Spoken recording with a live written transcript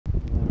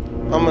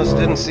Almost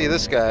didn't see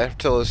this guy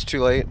till it was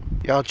too late.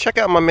 Y'all check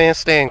out my man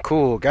staying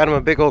cool. Got him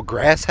a big old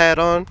grass hat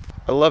on.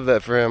 I love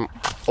that for him.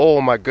 Oh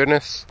my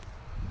goodness.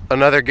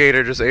 Another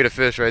gator just ate a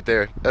fish right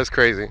there. That's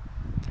crazy.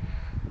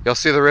 Y'all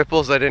see the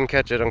ripples? I didn't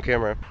catch it on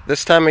camera.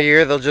 This time of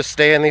year, they'll just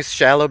stay in these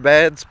shallow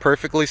beds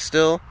perfectly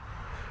still.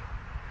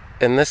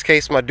 In this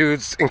case, my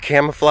dude's in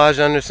camouflage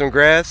under some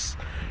grass.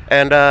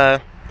 And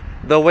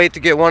they'll wait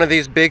to get one of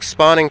these big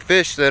spawning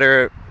fish that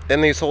are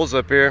in these holes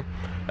up here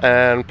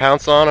and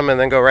pounce on them and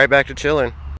then go right back to chilling.